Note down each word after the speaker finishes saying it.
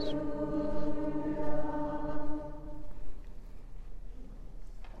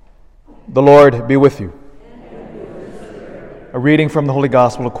The Lord be with you. A reading from the Holy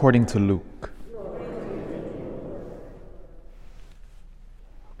Gospel according to Luke.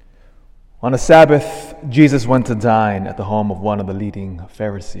 On a Sabbath, Jesus went to dine at the home of one of the leading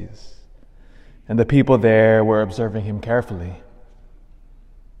Pharisees, and the people there were observing him carefully.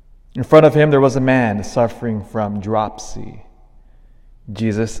 In front of him there was a man suffering from dropsy.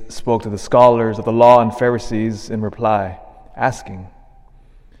 Jesus spoke to the scholars of the law and Pharisees in reply, asking,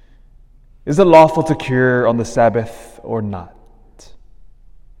 "Is it lawful to cure on the Sabbath or not?"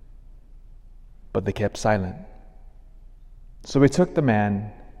 But they kept silent. So he took the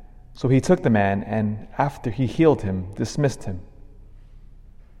man, and after he healed him, dismissed him.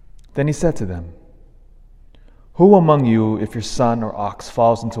 Then he said to them, "Who among you, if your son or ox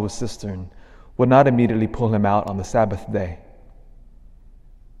falls into a cistern, would not immediately pull him out on the Sabbath day?"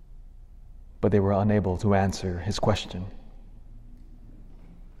 But they were unable to answer his question.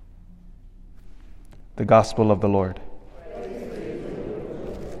 The Gospel of the Lord.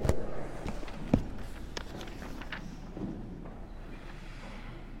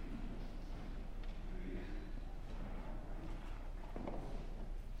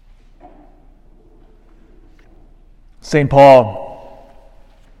 St. Paul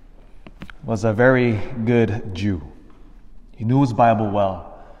was a very good Jew. He knew his Bible well.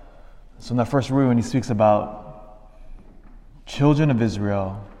 So in that first reading, when he speaks about children of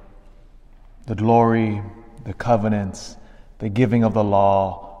Israel, the glory, the covenants, the giving of the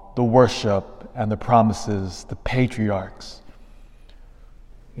law, the worship, and the promises, the patriarchs.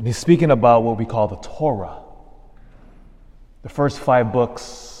 And he's speaking about what we call the Torah. The first 5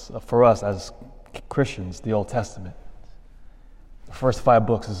 books for us as Christians, the Old Testament. The first 5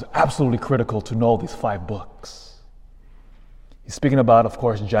 books is absolutely critical to know these 5 books. He's speaking about, of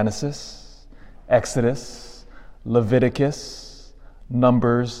course, Genesis, Exodus, Leviticus,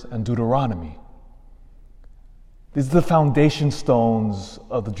 Numbers, and Deuteronomy. These are the foundation stones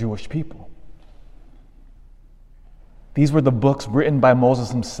of the Jewish people. These were the books written by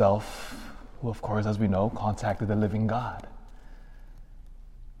Moses himself, who, of course, as we know, contacted the living God.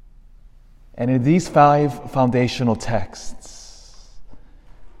 And in these 5 foundational texts,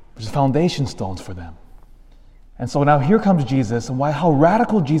 there's foundation stones for them. And so now here comes Jesus, and how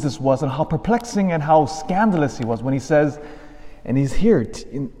radical Jesus was, and how perplexing and how scandalous he was when he says, and he's here,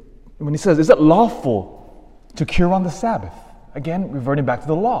 when he says, "Is it lawful to cure on the Sabbath?" Again, reverting back to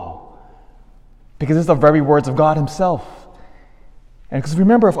the law. Because it's the very words of God himself. And because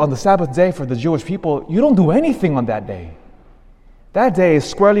remember, on the Sabbath day for the Jewish people, you don't do anything on that day. That day is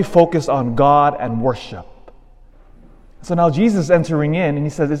squarely focused on God and worship. So now Jesus is entering in and he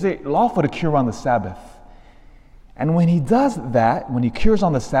says, "Is it lawful to cure on the Sabbath?" And when he does that, when he cures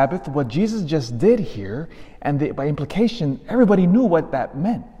on the Sabbath, what Jesus just did here, and by implication, everybody knew what that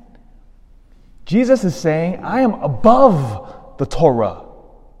meant. Jesus is saying, I am above the Torah.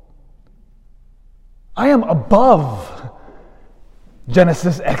 I am above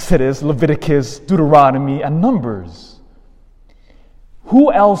Genesis, Exodus, Leviticus, Deuteronomy, and Numbers.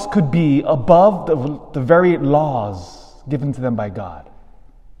 Who else could be above the very laws given to them by God?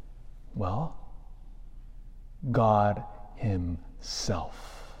 Well, God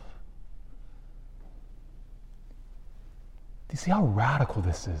himself. Do you see how radical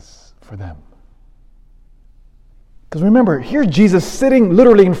this is for them? Because remember, here Jesus sitting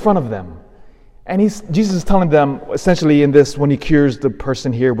literally in front of them. And Jesus is telling them, essentially in this, when he cures the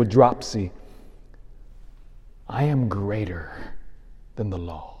person here with dropsy, I am greater than the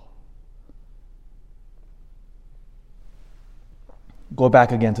law. Go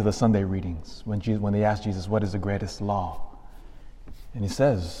back again to the Sunday readings when they asked Jesus, what is the greatest law? And he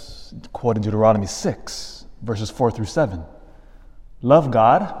says, quoting Deuteronomy 6, verses 4 through 7. Love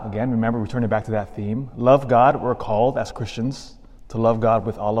God. Again, remember, returning back to that theme. Love God. We're called as Christians to love God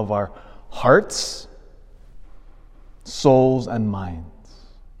with all of our hearts, souls, and minds.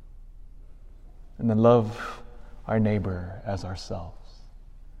 And then love our neighbor as ourselves.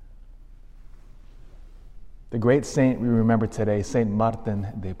 The great saint we remember today, Saint Martin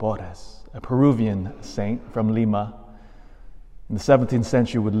de Porres, a Peruvian saint from Lima, in the 17th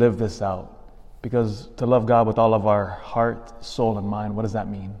century would live this out. Because to love God with all of our heart, soul, and mind, what does that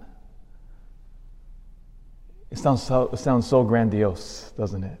mean? It sounds so grandiose,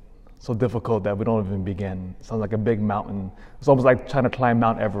 doesn't it? So difficult that we don't even begin. It sounds like a big mountain. It's almost like trying to climb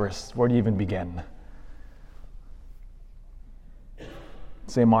Mount Everest. Where do you even begin?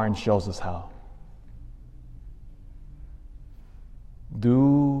 St. Martin shows us how.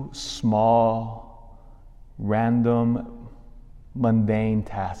 Do small, random, mundane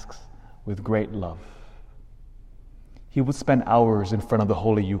tasks with great love. He would spend hours in front of the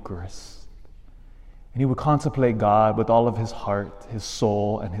Holy Eucharist, and he would contemplate God with all of his heart, his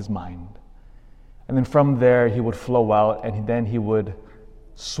soul, and his mind. And then from there, he would flow out, and then he would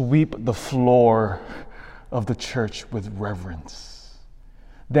sweep the floor of the church with reverence.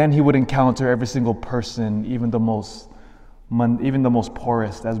 Then he would encounter every single person, even the most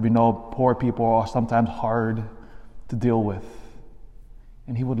poorest. As we know, poor people are sometimes hard to deal with.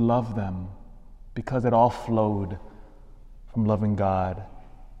 And he would love them because it all flowed from loving God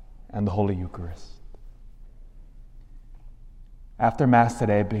and the Holy Eucharist. After Mass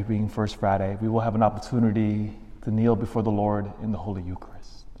today, being First Friday, we will have an opportunity to kneel before the Lord in the Holy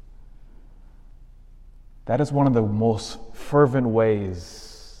Eucharist. That is one of the most fervent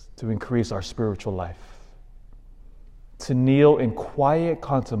ways to increase our spiritual life. To kneel in quiet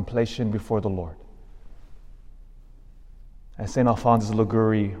contemplation before the Lord. As St. Alphonsus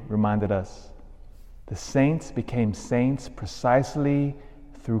Liguori reminded us, the saints became saints precisely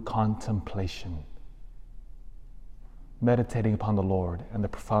through contemplation, meditating upon the Lord and the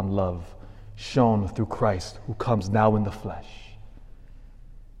profound love shown through Christ who comes now in the flesh.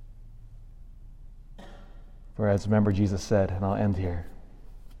 For as remember Jesus said, and I'll end here,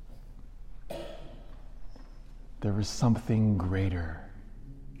 there is something greater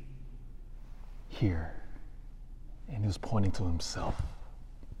here. And he was pointing to himself.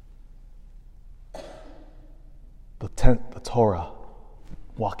 The Torah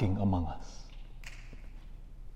walking among us.